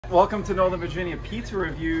Welcome to Northern Virginia Pizza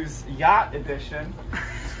Reviews Yacht Edition.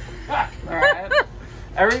 Alright.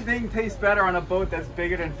 Everything tastes better on a boat that's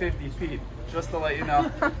bigger than 50 feet, just to let you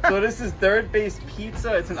know. So this is Third Base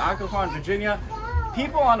Pizza. It's in Occoquan, Virginia.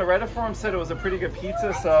 People on the Reddit forum said it was a pretty good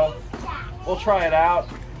pizza, so we'll try it out.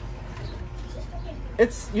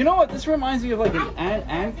 It's, you know what, this reminds me of like an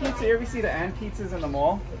and pizza. You ever see the and pizzas in the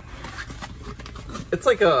mall? It's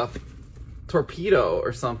like a torpedo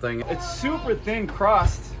or something. It's super thin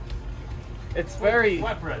crust. It's very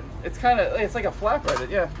flatbread. It's kind of, it's like a flatbread.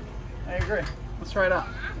 Yeah, I agree. Let's try it out.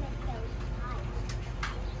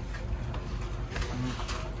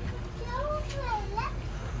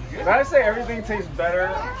 Did I say everything tastes better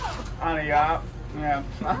on a yacht? Yeah,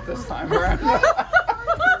 not this time around.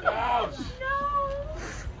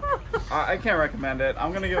 I can't recommend it.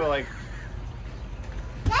 I'm gonna give it like,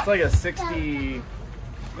 it's like a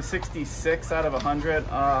 66 out of 100.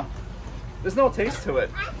 There's no taste to it.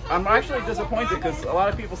 I'm actually disappointed because a lot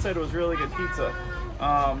of people said it was really good pizza.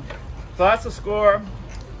 So that's the score.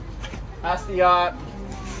 That's the yacht.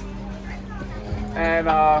 And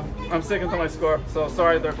I'm sticking to my score. So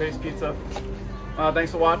sorry, Third Base Pizza.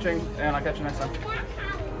 Thanks for watching, and I'll catch you next time.